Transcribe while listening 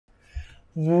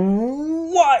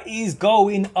What is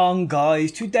going on,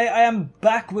 guys? Today I am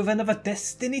back with another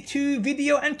Destiny 2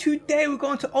 video, and today we're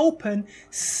going to open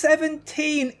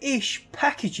 17-ish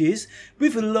packages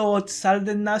with Lord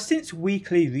Saladin. Now, since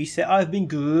weekly reset, I've been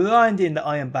grinding the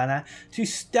Iron Banner to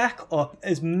stack up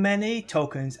as many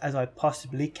tokens as I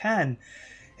possibly can.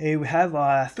 Here we have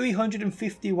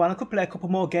 351. I could play a couple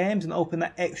more games and open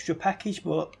that extra package,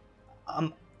 but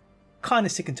I'm kind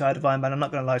of sick and tired of Iron Man, I'm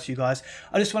not going to lie to you guys.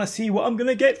 I just want to see what I'm going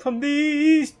to get from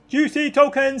these juicy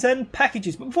tokens and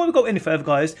packages. But before we go any further,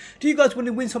 guys, do you guys want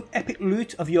to win some epic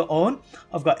loot of your own?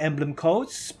 I've got emblem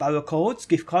codes, sparrow codes,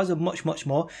 gift cards, and much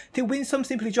more. To win some,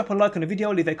 simply drop a like on the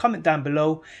video, leave a comment down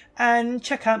below, and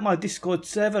check out my Discord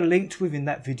server linked within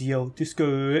that video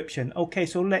description. Okay,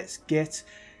 so let's get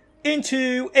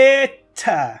into it.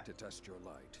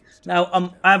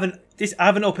 Now, I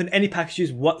haven't opened any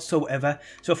packages whatsoever.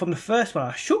 So from the first one,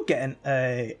 I should get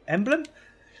an emblem.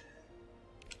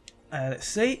 Let's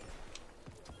see.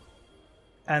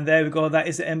 And there we go. That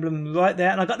is the emblem right there.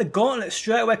 And I got the gauntlet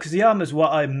straight away because the armor is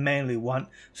what I mainly want.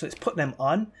 So let's put them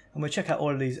on. And we'll check out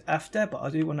all of these after. But I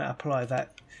do want to apply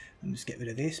that. And just get rid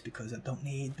of this because I don't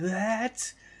need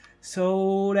that.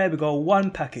 So there we go. One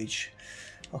package.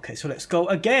 Okay, so let's go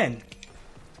again.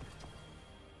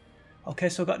 Okay,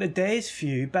 so I got the Day's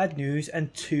View, Bad News,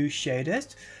 and 2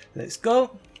 shaders. Let's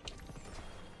go.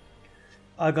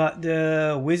 I got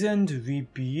the Wizened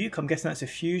Rebuke. I'm guessing that's a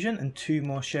fusion, and 2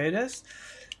 more shaders.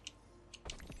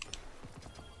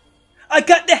 I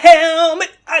got the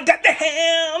helmet! I got the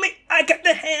helmet! I got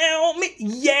the helmet!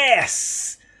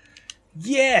 Yes!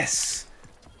 Yes!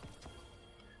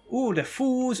 Ooh, the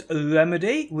Fool's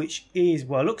Remedy, which is,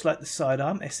 well, looks like the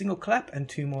sidearm. A single clap and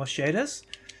 2 more shaders.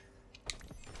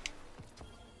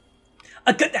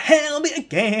 I got the helmet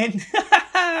again!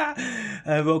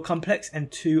 Roll Complex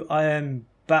and 2 Iron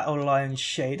Battle Lion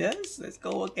shaders. Let's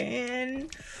go again.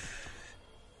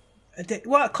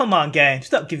 What? Come on, game.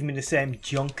 Stop giving me the same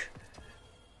junk.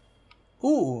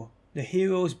 Ooh, the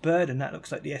Hero's Burden. That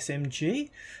looks like the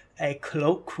SMG. A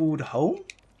cloak called Home.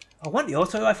 I want the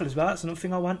auto rifle as well. That's another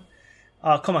thing I want.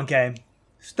 Oh, come on, game.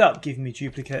 Stop giving me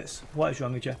duplicates. What is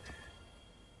wrong with you?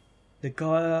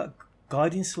 The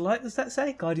Guiding Sight, does that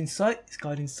say? Guiding Sight, it's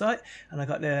Guiding Sight. And I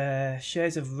got the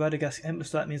shares of Radagast Emblem,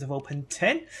 so that means I've opened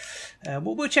 10.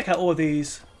 We'll check out all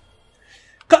these.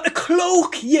 Got the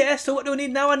cloak, yeah, so what do I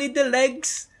need now? I need the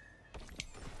legs.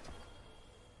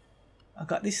 I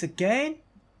got this again.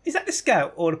 Is that the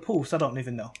Scout or the Pulse? I don't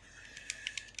even know.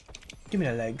 Give me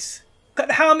the legs. Got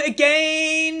the helmet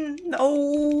again.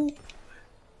 No.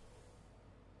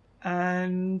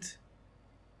 And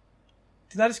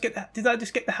Did I just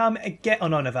get the helmet again? Oh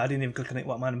no, never. I didn't even click on it.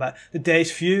 What am I on about? The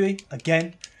Day's Fury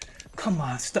again. Come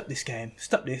on, stop this game.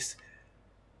 Stop this.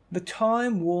 The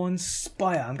Time Worn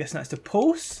Spire. I'm guessing that's the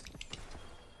Pulse.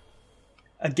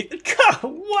 Again.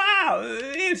 Wow.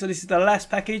 So this is the last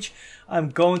package I'm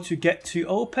going to get to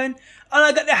open, and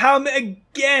I got the helmet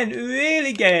again.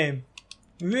 Really, game.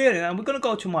 Really. And we're gonna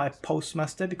go to my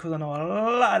Postmaster because I know a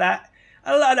lot of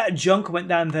that junk went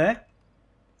down there.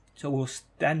 So we'll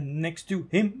stand next to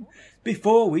him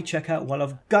before we check out what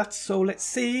I've got. So let's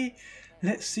see.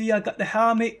 Let's see. I got the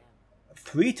helmet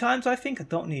 3 times, I think. I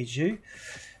don't need you.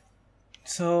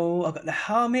 So I got the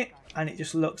helmet and it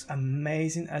just looks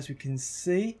amazing, as we can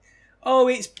see. Oh,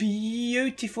 it's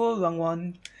beautiful. Wrong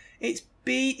one. It's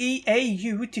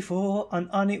beautiful. And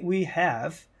on it we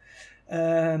have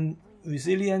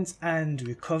resilience and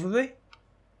recovery.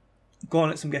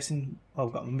 Gauntlets, I'm guessing. Oh,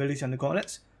 I've got mobility on the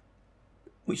gauntlets,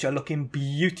 which are looking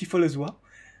beautiful as well.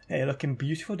 They're looking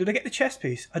beautiful. Did I get the chest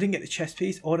piece? I didn't get the chest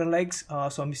piece or the legs. Oh,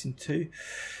 so I'm missing 2.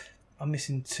 I'm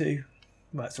missing 2.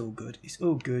 Well, it's all good. It's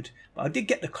all good. But I did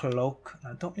get the cloak.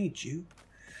 I don't need you.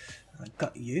 I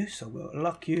got you. So we'll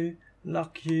lock you,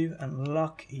 and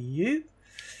lock you.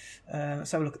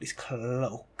 Let's have a look at this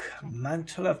cloak.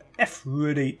 Mantle of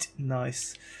Aphrodite.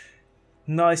 Nice.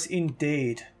 Nice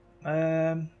indeed.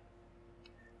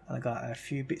 I got a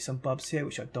few bits and bobs here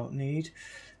which I don't need.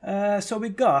 So we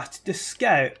got the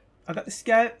Scout. I got the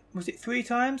Scout, was it 3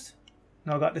 times?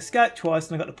 No, I got the Scout twice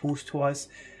and I got the Pulse twice.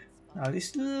 Now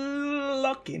this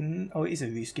locking, oh, it is a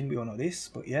reskin, we all know this,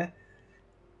 but yeah.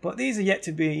 But these are yet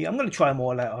to be, I'm going to try them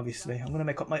all out, obviously. I'm going to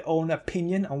make up my own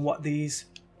opinion on what these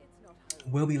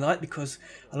will be like, because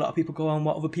a lot of people go on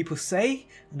what other people say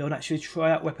and don't actually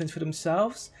try out weapons for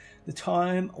themselves. The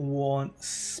Time Worn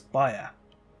Spire.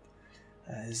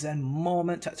 Zen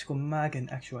Moment, Tactical Mag,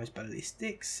 and Actualized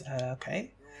Ballistics.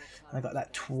 Okay, and I got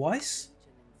that twice.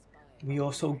 We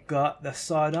also got the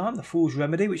sidearm, the Fool's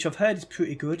Remedy, which I've heard is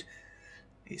pretty good.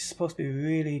 It's supposed to be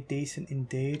really decent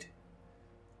indeed.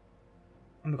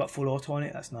 And we've got full auto on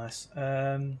it. That's nice.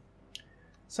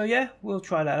 So yeah, we'll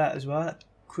try that out as well. That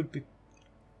could be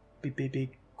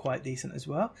quite decent as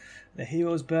well. The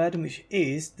hero's burden, which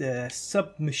is the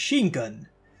submachine gun.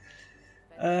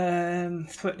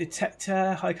 Threat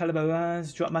detector, high caliber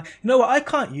rounds, drop mag. You know what? I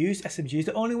can't use SMGs.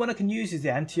 The only one I can use is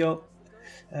the anti-op.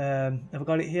 Have I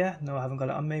got it here? No, I haven't got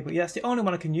it on me. But yeah, it's the only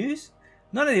one I can use.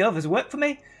 None of the others work for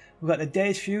me. We've got the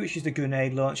Days Few, which is the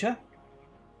grenade launcher.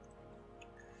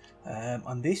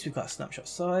 On this, we've got snapshot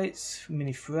sights,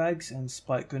 mini frags, and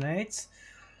spike grenades.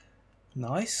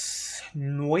 Nice.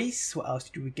 Nice. What else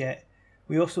did we get?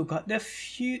 We also got the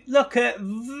few. Look at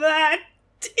that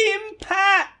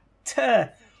impact!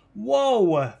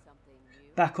 Whoa!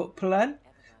 Backup plan.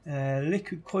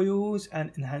 Liquid coils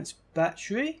and enhanced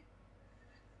battery.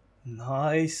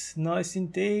 Nice. Nice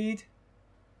indeed.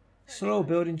 Slow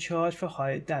building charge for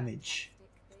higher damage.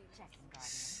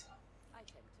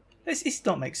 This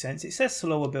don't make sense. It says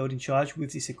slower building charge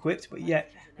with this equipped, but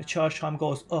yet the charge time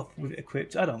goes up with it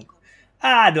equipped. I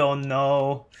don't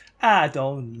know.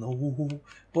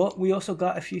 But we also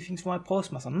got a few things for my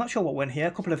postmaster. I'm not sure what went here.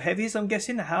 A couple of heavies, I'm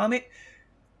guessing. A helmet.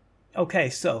 Okay,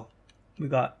 so we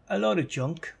got a lot of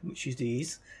junk, which is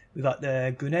these. We got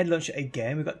the grenade launcher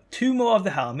again. We got 2 more of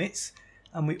the helmets,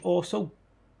 and we also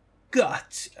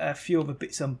got a few other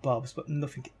bits and bobs, but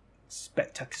nothing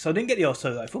spectacular. So I didn't get the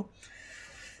auto rifle.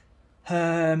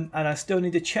 And I still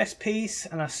need the chest piece,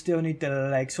 and I still need the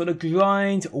leg. So the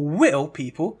grind will,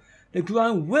 people, the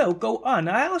grind will go on.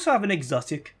 I also have an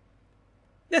exotic.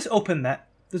 Let's open that.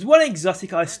 There's one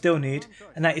exotic I still need,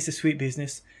 and that is the sweet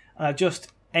business. And I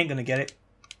just ain't gonna get it.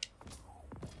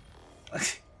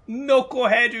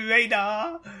 Knucklehead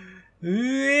radar.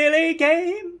 Really,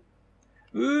 game?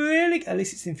 Really? At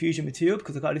least it's infusion material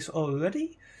because I got this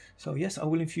already. So yes, I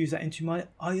will infuse that into my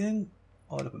iron.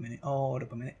 Hold up a minute.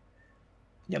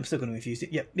 Yeah, I'm still going to infuse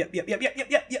it. Yep.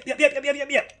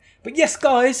 But yes,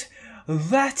 guys,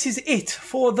 that is it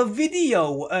for the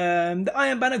video. The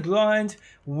Iron Banner grind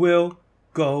will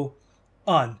go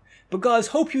on. But guys,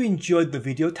 hope you enjoyed the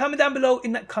video. Tell me down below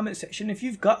in that comment section if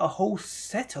you've got a whole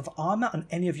set of armor on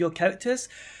any of your characters.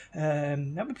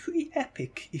 That would be pretty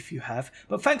epic if you have.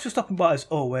 But thanks for stopping by as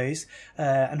always.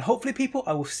 And hopefully, people,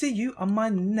 I will see you on my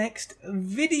next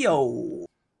video.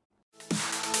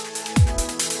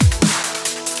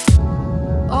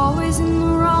 Always in the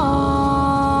wrong.